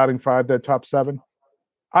their starting five, their top seven.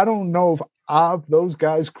 I don't know if those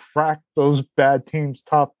guys cracked those bad teams'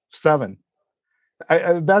 top seven.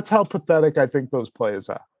 That's how pathetic I think those players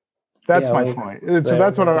are. That's my point. So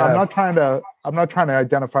that's what I'm not trying to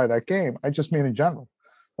identify that game. I just mean in general.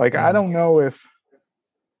 Like I don't know if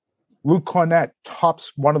Luke Cornett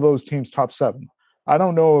tops one of those teams' top seven. I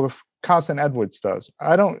don't know if Carson Edwards does.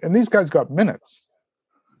 And these guys got minutes.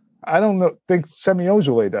 I don't think Semi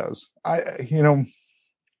Ojeleye does. I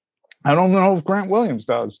don't know if Grant Williams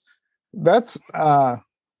does. That's and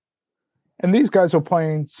these guys are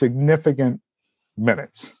playing significant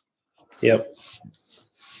minutes. Yep.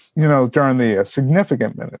 During the year,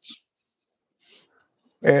 significant minutes.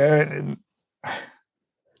 And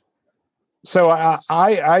so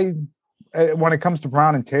I when it comes to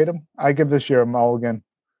Brown and Tatum, I give this year a mulligan,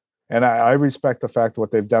 and I respect the fact of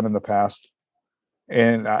what they've done in the past,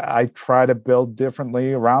 and I try to build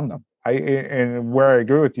differently around them. And where I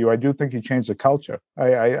agree with you, I do think you change the culture.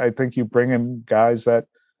 I think you bring in guys that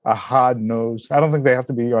are hard-nosed. I don't think they have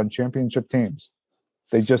to be on championship teams.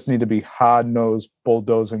 They just need to be hard-nosed,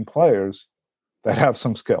 bulldozing players that have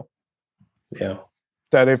some skill. Yeah.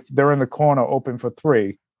 That if they're in the corner open for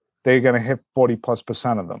three, they're going to hit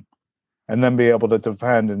 40+% of them and then be able to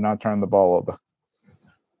defend and not turn the ball over.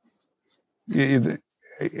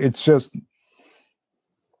 It's just...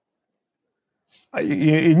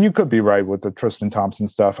 And you could be right with the Tristan Thompson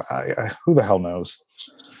stuff. Who the hell knows?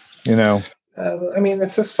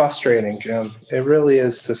 It's just frustrating, Jim. It really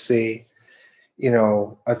is to see...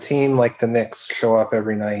 a team like the Knicks show up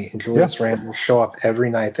every night and Julius Randle show up every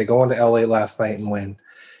night. They go into LA last night and win.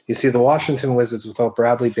 You see the Washington Wizards without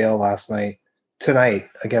Bradley Beal last night tonight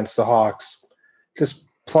against the Hawks, just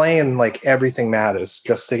playing like everything matters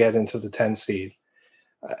just to get into the 10 seed.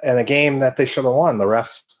 And a game that they should have won, the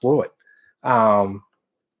refs blew it. And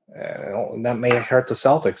that may hurt the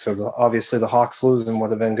Celtics. So obviously the Hawks losing would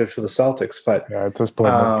have been good for the Celtics, but yeah, at this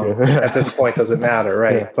point, at this point, does it matter,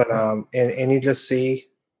 right? Yeah. But and you just see,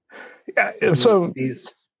 so these,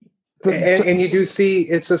 and you do see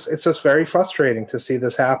it's just very frustrating to see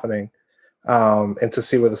this happening, and to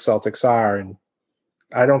see where the Celtics are. And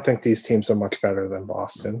I don't think these teams are much better than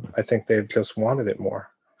Boston. I think they've just wanted it more,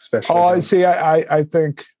 especially. Oh, I see. I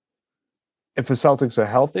think if the Celtics are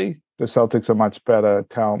healthy, the Celtics are much better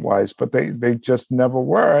talent-wise, but they just never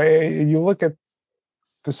were. You look at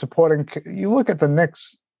the supporting. You look at the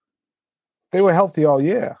Knicks. They were healthy all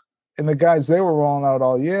year, and the guys they were rolling out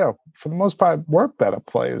all year, for the most part, were better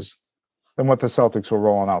players than what the Celtics were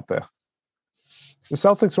rolling out there. The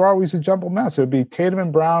Celtics were always a jumbled mess. It would be Tatum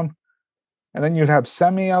and Brown, and then you'd have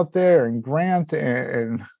Semi out there and Grant,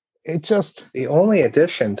 and it just... The only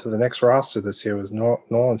addition to the Knicks roster this year was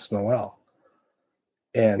Nolan Snowell.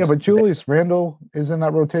 And yeah, but Julius Randle is in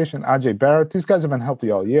that rotation. RJ Barrett, these guys have been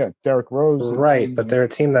healthy all year. Derrick Rose. Right, but they're a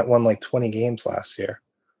team that won like 20 games last year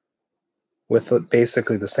with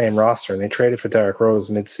basically the same roster, and they traded for Derrick Rose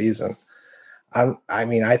mid-season. I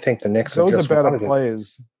think the Knicks those are better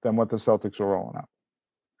players than what the Celtics are rolling out.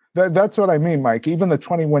 That's what I mean, Mike. Even the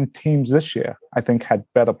 21 teams this year, I think, had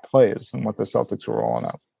better players than what the Celtics were rolling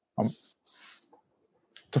out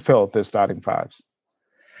to fill up their starting fives.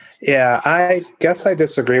 Yeah, I guess I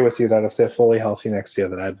disagree with you that if they're fully healthy next year,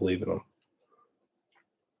 that I believe in them.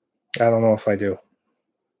 I don't know if I do.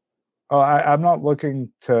 Oh, I'm not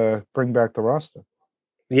looking to bring back the roster.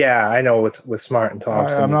 Yeah, I know with Smart and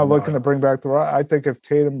Thompson. I'm not looking to bring back the roster. I think if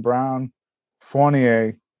Tatum, Brown,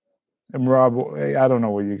 Fournier, and Rob, I don't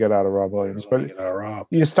know what you get out of Rob Williams, but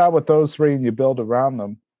you start with those three and you build around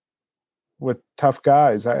them with tough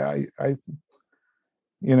guys. I I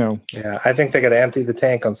think they got to empty the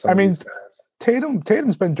tank on some of these guys.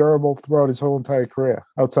 Tatum's been durable throughout his whole entire career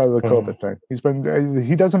outside of the COVID thing.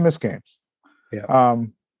 He doesn't miss games. Yeah.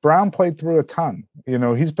 Brown played through a ton.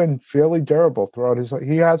 He's been fairly durable throughout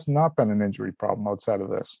he has not been an injury problem outside of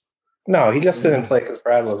this. No, he just didn't play because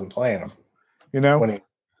Brad wasn't playing him.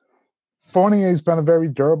 Fournier's been a very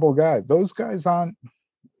durable guy. Those guys aren't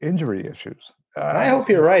injury issues. I hope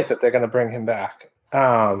you're right that they're going to bring him back,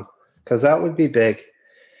 because that would be big.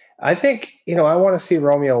 I think, I want to see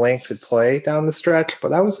Romeo Langford play down the stretch,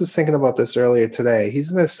 but I was just thinking about this earlier today.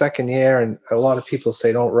 He's in his second year, and a lot of people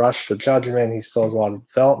say don't rush the judgment. He still has a lot of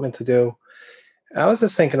development to do. I was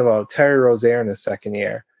just thinking about Terry Rozier in his second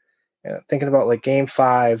year, and thinking about like Game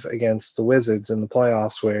 5 against the Wizards in the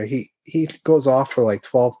playoffs, where he goes off for like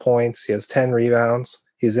 12 points. He has 10 rebounds.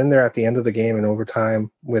 He's in there at the end of the game in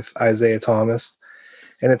overtime with Isaiah Thomas.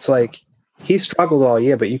 And it's like, he struggled all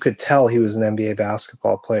year, but you could tell he was an NBA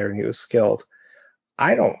basketball player and he was skilled.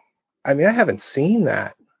 I haven't seen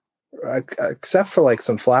that, except for like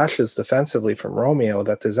some flashes defensively from Romeo,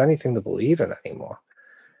 that there's anything to believe in anymore.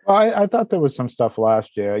 Well, I thought there was some stuff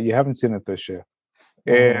last year. You haven't seen it this year.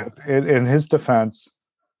 And in his defense,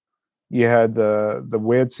 you had the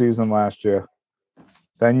weird season last year.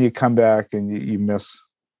 Then you come back and you miss.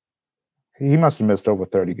 He must have missed over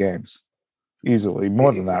 30 games. Easily.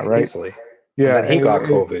 More than that, right? Easily. Yeah. And then he got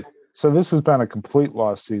COVID. So this has been a complete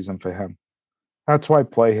lost season for him. That's why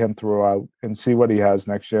play him throughout and see what he has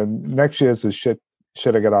next year. Next year's his should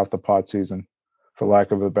have got off the pot season, for lack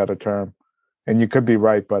of a better term. And you could be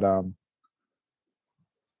right, but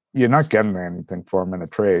you're not getting anything for him in a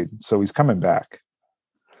trade. So he's coming back.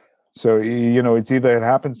 So, it's either it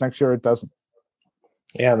happens next year or it doesn't.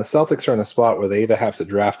 Yeah, and the Celtics are in a spot where they either have to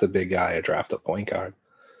draft a big guy or draft a point guard.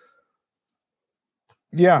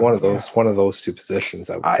 Yeah. It's one of those two positions,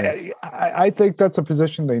 I would think. I think that's a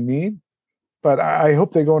position they need, but I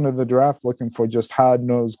hope they go into the draft looking for just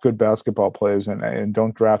hard-nosed, good basketball players and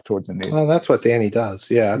don't draft towards a need. Well, that's what Danny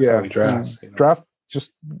does. Yeah, that's how he drafts. Draft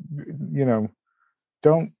just,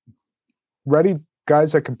 don't ready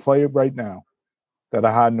guys that can play right now, that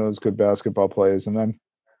are hard-nosed, good basketball players, and then.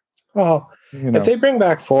 Well, if they bring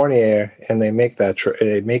back Fournier and they make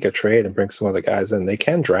they make a trade and bring some other guys in, they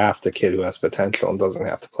can draft a kid who has potential and doesn't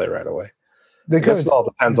have to play right away. I guess it all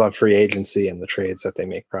depends on free agency and the trades that they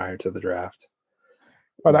make prior to the draft.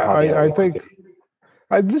 But I think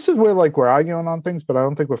this is where we're arguing on things, but I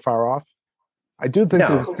don't think we're far off. I do think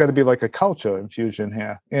there's got to be like a culture infusion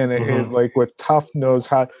here, and it with tough knows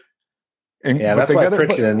how. That's why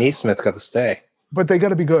Pritchard and Neesmith got to stay. But they got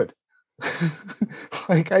to be good.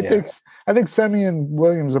 I think Semi and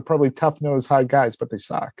Williams are probably tough-nosed, high guys, but they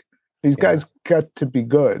suck. These guys got to be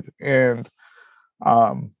good, and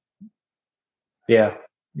Yeah.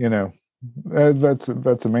 That's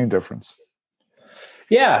the main difference.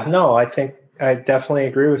 Yeah, no, I think I definitely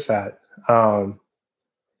agree with that. I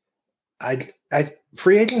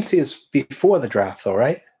free agency is before the draft, though,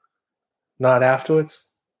 right? Not afterwards.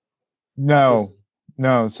 No.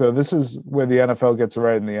 So this is where the NFL gets it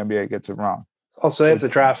right and the NBA gets it wrong. Oh, so they have to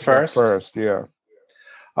draft first. First, yeah.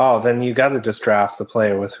 Oh, then you got to just draft the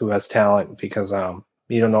player with who has talent because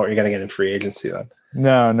you don't know what you're going to get in free agency then.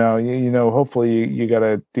 No. Hopefully you got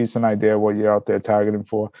a decent idea what you're out there targeting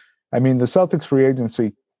for. I mean, the Celtics free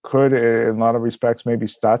agency could, in a lot of respects, maybe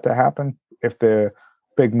start to happen if the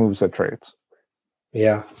big moves are trades.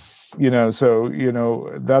 Yeah. So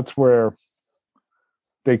that's where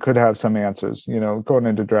they could have some answers, going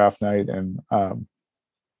into draft night, and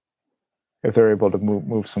if they're able to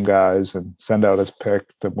move some guys and send out his pick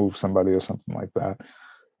to move somebody or something like that.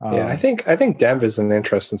 Yeah, I think Denver's an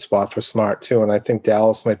interesting spot for Smart too, and I think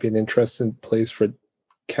Dallas might be an interesting place for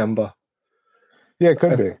Kemba. Yeah, it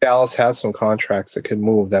could be. Dallas has some contracts that could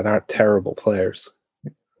move that aren't terrible players.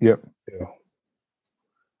 Yep.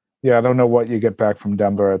 Yeah, I don't know what you get back from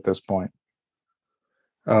Denver at this point.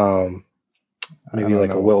 Maybe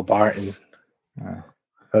like a Will Barton. Yeah.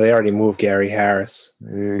 Oh, they already moved Gary Harris.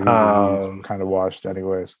 He's kind of washed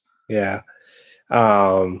anyways. Yeah.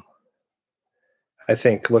 I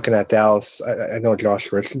think looking at Dallas, I know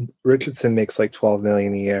Josh Richardson makes like $12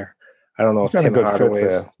 million a year. I don't know if Tim Hardaway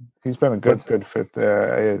is. He's been a good fit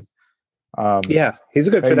there. Yeah, he's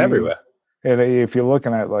a good fit everywhere. And if you're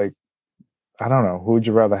looking at, like, I don't know, who would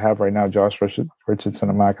you rather have right now, Josh Richardson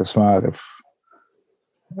or Marcus Smart?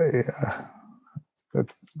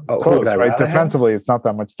 Close, right? Defensively, it's not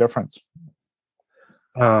that much difference.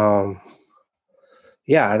 Yeah,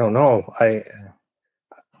 I don't know.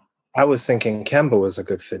 I was thinking Kemba was a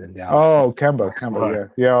good fit in Dallas. Oh, Kemba,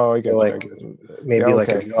 yeah. Oh, I get maybe like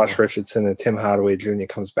if Josh Richardson and Tim Hardaway Jr.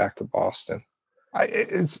 comes back to Boston.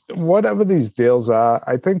 It's whatever these deals are.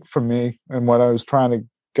 I think for me, and what I was trying to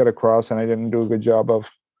get across, and I didn't do a good job of,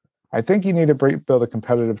 I think you need to build a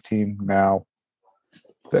competitive team now.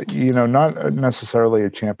 That, not necessarily a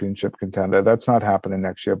championship contender. That's not happening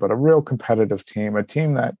next year, but a real competitive team, a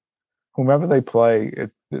team that whomever they play,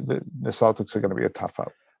 the Celtics are going to be a tough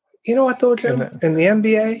out. You know what, though, Jim? In the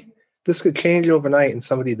NBA, this could change overnight and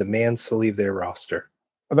somebody demands to leave their roster.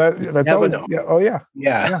 That's always, yeah. Oh, yeah.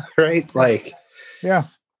 Yeah. Right? Like, yeah.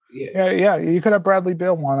 You could have Bradley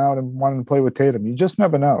Beal want out and want to play with Tatum. You just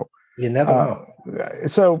never know. You never know.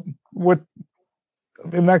 So,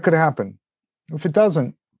 and that could happen. If it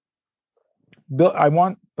doesn't, I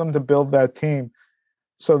want them to build that team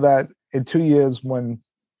so that in 2 years, when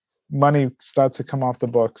money starts to come off the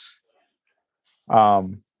books,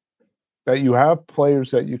 that you have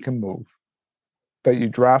players that you can move, that you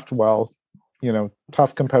draft well,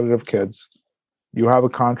 tough competitive kids. You have a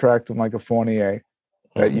contract in like a Fournier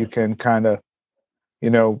that you can kind of,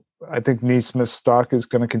 I think Neesmith's stock is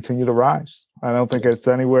going to continue to rise. I don't think it's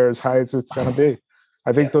anywhere as high as it's going to be.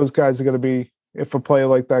 I think those guys are going to be, if a player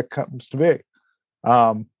like that comes to be,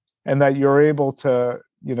 and that you're able to,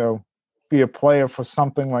 be a player for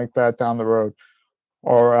something like that down the road,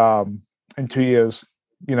 or in 2 years,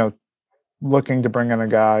 looking to bring in a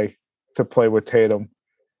guy to play with Tatum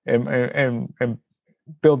and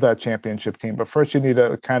build that championship team. But first, you need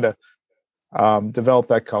to kind of develop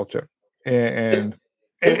that culture and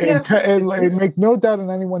make no doubt in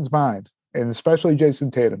anyone's mind, and especially Jason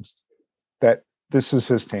Tatum's, that this is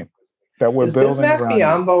his team. That we're building around.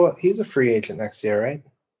 Biyombo, he's a free agent next year, right?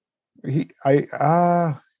 I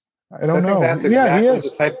don't know. That's exactly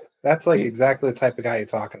the type. That's exactly the type of guy you're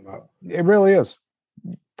talking about. It really is.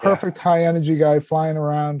 Perfect high energy guy flying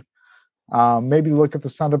around. Maybe look at the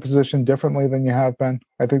center position differently than you have been.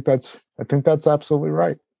 I think that's absolutely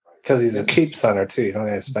right. Because he's a cheap center too. You don't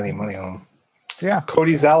have to spend any money on him. Yeah.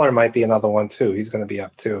 Cody Zeller might be another one too. He's going to be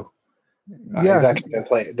up too. He's actually going to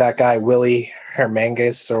play that guy Willie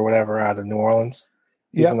Hermanges or whatever out of New Orleans.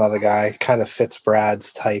 He's another guy, kind of fits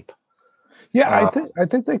Brad's type. Yeah, I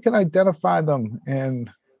think they can identify them, and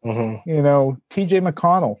T.J.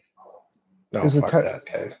 McConnell is a that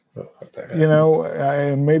guy.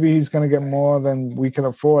 And maybe he's going to get more than we can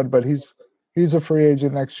afford, but he's a free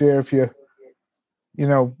agent next year. If you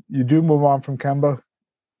do move on from Kemba,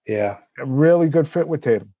 a really good fit with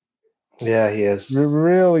Tatum. Yeah, he is a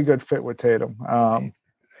really good fit with Tatum.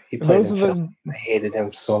 He played in Philly. I hated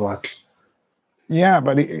him so much. Yeah,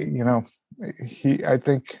 but I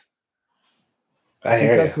think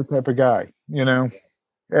that's the type of guy, And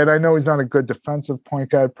I know he's not a good defensive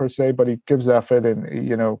point guard per se, but he gives effort,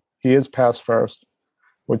 and he is pass first,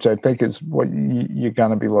 which I think is what you're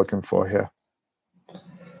going to be looking for here.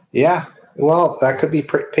 Yeah. Well, that could be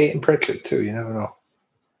Peyton Pritchard too. You never know.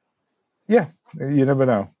 Yeah, you never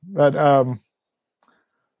know. But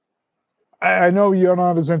I know you're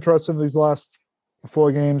not as interested in these last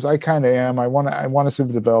 4 games. I kind of am. I want to see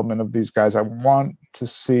the development of these guys. I want to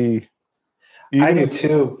see. I do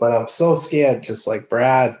too, but I'm so scared. Just like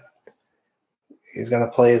Brad, he's gonna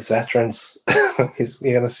play his veterans.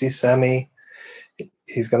 You're gonna see Semi.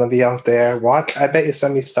 He's gonna be out there. Watch. I bet you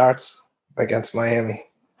Semi starts against Miami.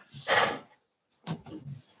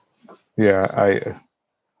 Yeah,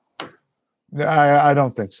 I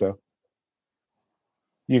don't think so.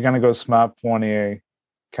 You're gonna go Smart, Fournier,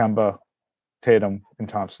 Kemba, Tatum, and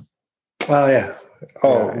Thompson. Oh yeah.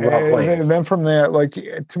 Oh, yeah. And then from there, like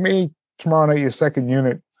to me, tomorrow night, your second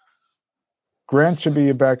unit, Grant should be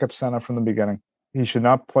your backup center from the beginning. He should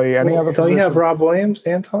not play any other position. Don't you have Rob Williams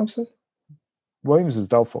and Thompson? Williams is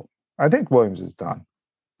doubtful. I think Williams is done.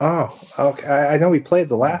 Oh, okay. I know he played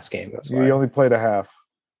the last game. That's why. He only played a half.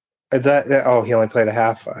 Is that? Oh, he only played a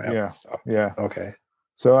half. Yeah. Okay.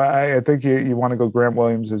 So I think you want to go Grant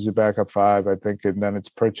Williams as your backup 5. I think, and then it's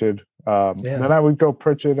Pritchard. Then I would go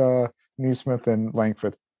Pritchard, Neesmith, and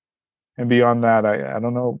Langford. And beyond that, I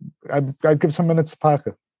don't know. I'd give some minutes to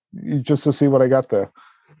Parker just to see what I got there.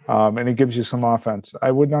 And he gives you some offense.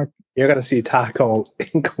 I would not. You're going to see Taco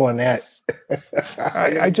and Cornette.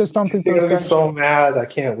 I just don't think those guys. I'm so mad. I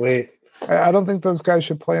can't wait. I don't think those guys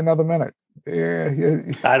should play another minute. Yeah.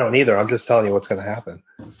 I don't either. I'm just telling you what's going to happen.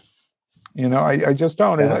 I just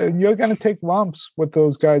don't. Yeah. And you're going to take lumps with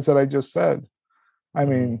those guys that I just said. I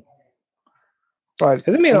mean, but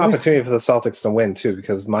it's an opportunity for the Celtics to win too,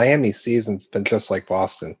 because Miami's season's been just like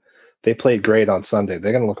Boston. They played great on Sunday.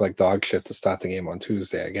 They're going to look like dog shit to start the game on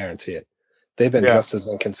Tuesday. I guarantee it. They've been just as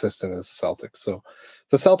inconsistent as the Celtics. So if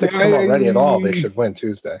the Celtics come out ready at all, they should win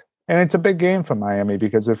Tuesday. And it's a big game for Miami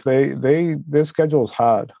because if their schedule is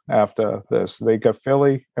hard after this. They got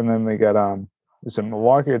Philly and then they got is it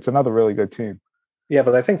Milwaukee? It's another really good team. Yeah,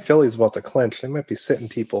 but I think Philly's about to clinch. They might be sitting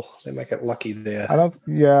people. They might get lucky there. I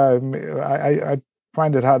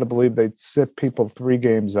find it hard to believe they'd sit people 3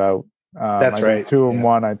 games out. That's right. 2 and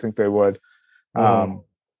 1, I think they would.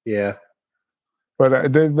 Yeah.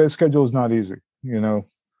 But their schedule is not easy.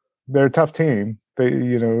 They're a tough team.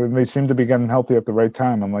 They seem to be getting healthy at the right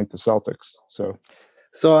time, unlike the Celtics.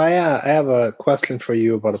 So I have a question for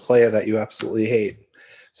you about a player that you absolutely hate.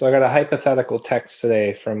 So I got a hypothetical text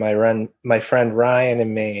today from my friend Ryan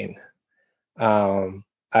in Maine.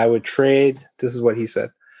 I would trade. This is what he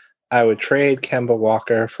said. I would trade Kemba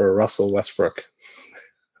Walker for Russell Westbrook.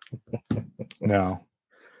 No,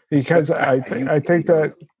 because I think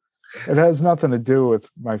that it has nothing to do with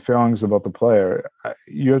my feelings about the player.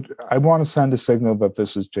 I want to send a signal that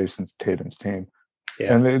this is Jason Tatum's team.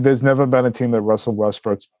 Yeah. And there's never been a team that Russell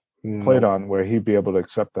Westbrook's played on where he'd be able to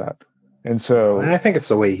accept that. And so I think it's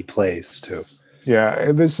the way he plays too.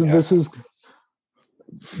 Yeah, this is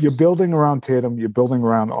you're building around Tatum, you're building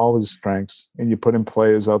around all his strengths, and you put in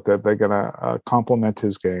players out there that are gonna complement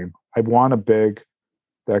his game. I want a big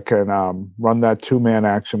that can run that 2-man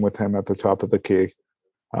action with him at the top of the key.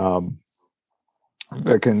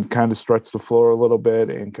 That can kind of stretch the floor a little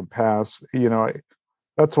bit and can pass.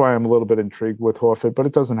 That's why I'm a little bit intrigued with Horford, but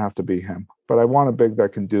it doesn't have to be him. But I want a big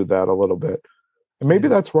that can do that a little bit. And maybe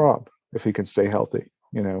that's Rob, if he can stay healthy.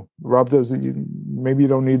 Rob doesn't. Maybe you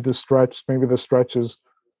don't need the stretch. Maybe the stretch is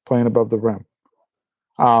playing above the rim.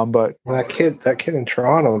 But that kid in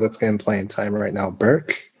Toronto that's getting playing time right now,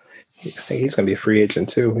 Burke. I think he's going to be a free agent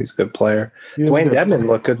too. He's a good player. Dwayne Dedmon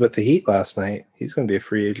looked good with the Heat last night. He's going to be a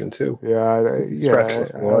free agent too. Yeah, I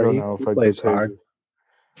don't know if he plays hard.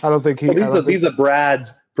 I don't think he. These are Brad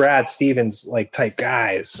Stevens like type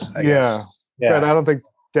guys. I guess. But I don't think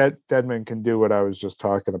Dedmon can do what I was just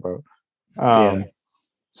talking about.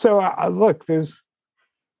 So look, they're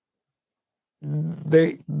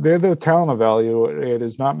the talent value. It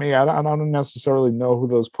is not me. I don't necessarily know who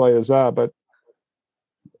those players are, but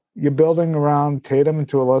you're building around Tatum and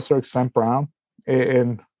to a lesser extent Brown,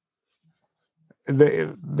 and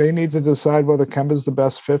they need to decide whether Kemba's the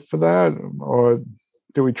best fit for that, or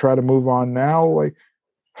do we try to move on now?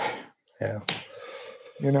 And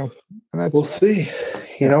we'll see.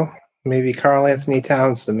 Maybe Karl Anthony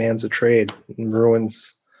Towns demands a trade and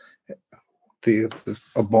ruins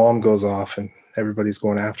a bomb goes off and everybody's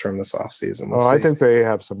going after him this offseason. I think they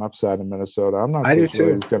have some upside in Minnesota. I'm not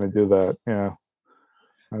sure he's going to do that. Yeah.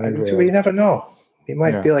 I do too, but you never know. He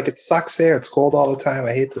might be like, it sucks there. It's cold all the time.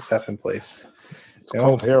 I hate this effing place. It's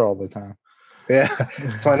cold here all the time. Yeah.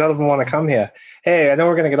 So I none of them want to come here. Hey, I know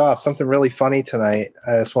we're going to get off. Something really funny tonight.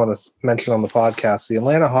 I just want to mention on the podcast. The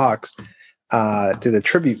Atlanta Hawks did a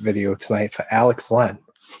tribute video tonight for Alex Len.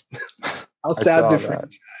 How sad's it for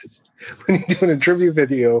you guys when you're doing a tribute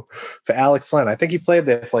video for Alex Len? I think he played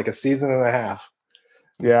there for like a season and a half.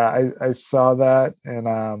 Yeah, I saw that,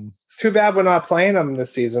 and It's too bad we're not playing him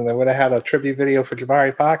this season. They would have had a tribute video for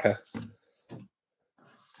Jabari Parker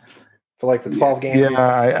for like the 12 games. Yeah,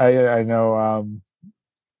 I know.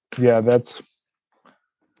 Yeah, that's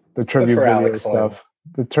the tribute video Alex stuff. Len.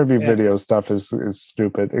 The tribute video stuff is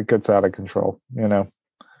stupid. It gets out of control.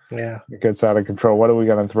 Yeah, it gets out of control. What are we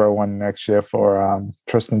going to throw one next year for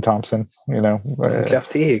Tristan Thompson? Jeff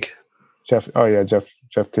Teague. Jeff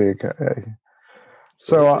Teague.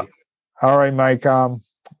 So, all right, Mike.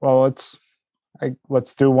 Well,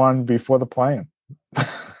 let's do one before the play-in. All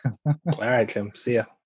right, Jim. See ya.